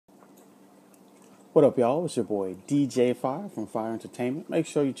What up, y'all? It's your boy DJ Fire from Fire Entertainment. Make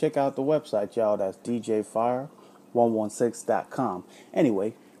sure you check out the website, y'all. That's djfire116.com.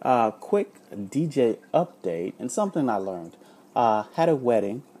 Anyway, quick DJ update and something I learned. Had a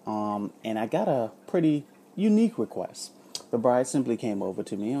wedding, and I got a pretty unique request. The bride simply came over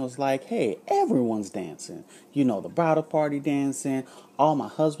to me and was like, "Hey, everyone's dancing. You know, the bridal party dancing, all my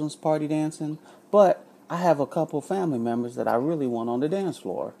husband's party dancing, but I have a couple family members that I really want on the dance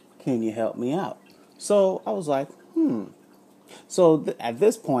floor. Can you help me out?" So I was like, So at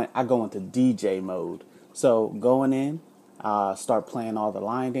this point, I go into DJ mode. So going in, start playing all the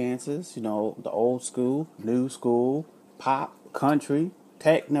line dances, the old school, new school, pop, country,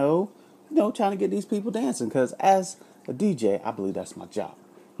 techno, trying to get these people dancing. Because as a DJ, I believe that's my job,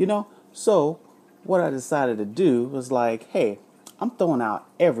 you know? So what I decided to do was like, hey, I'm throwing out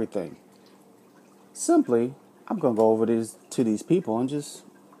everything. Simply, I'm going to go over to these people and just,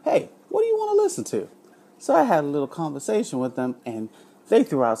 hey, what do you want to listen to? So I had a little conversation with them, and they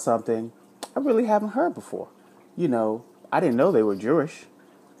threw out something I really haven't heard before. I didn't know they were Jewish.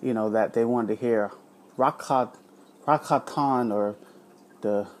 That they wanted to hear Rakatan or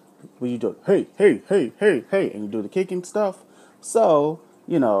the when you do hey hey hey hey hey and you do the kicking stuff. So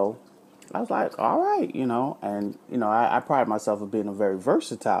I was like, all right, and I pride myself on being a very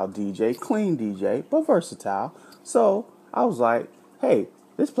versatile DJ, clean DJ, but versatile. So I was like, hey,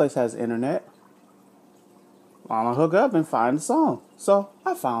 this place has internet. I'm gonna hook up and find a song. So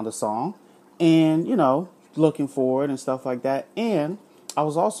I found a song, and looking for it and stuff like that. And I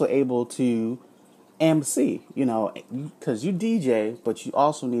was also able to MC, because you DJ, but you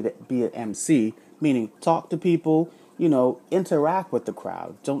also need to be an MC, meaning talk to people, interact with the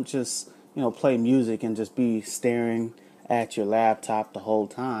crowd. Don't just play music and just be staring at your laptop the whole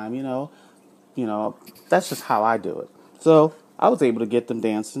time. That's just how I do it. So I was able to get them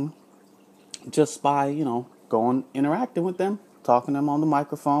dancing just by, going, interacting with them, talking to them on the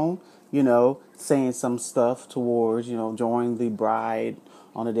microphone, saying some stuff towards, join the bride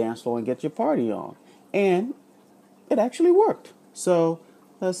on the dance floor and get your party on. And it actually worked. So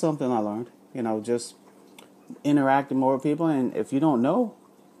that's something I learned, just interacting more with people. And if you don't know,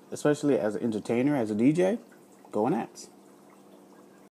 especially as an entertainer, as a DJ, go and ask.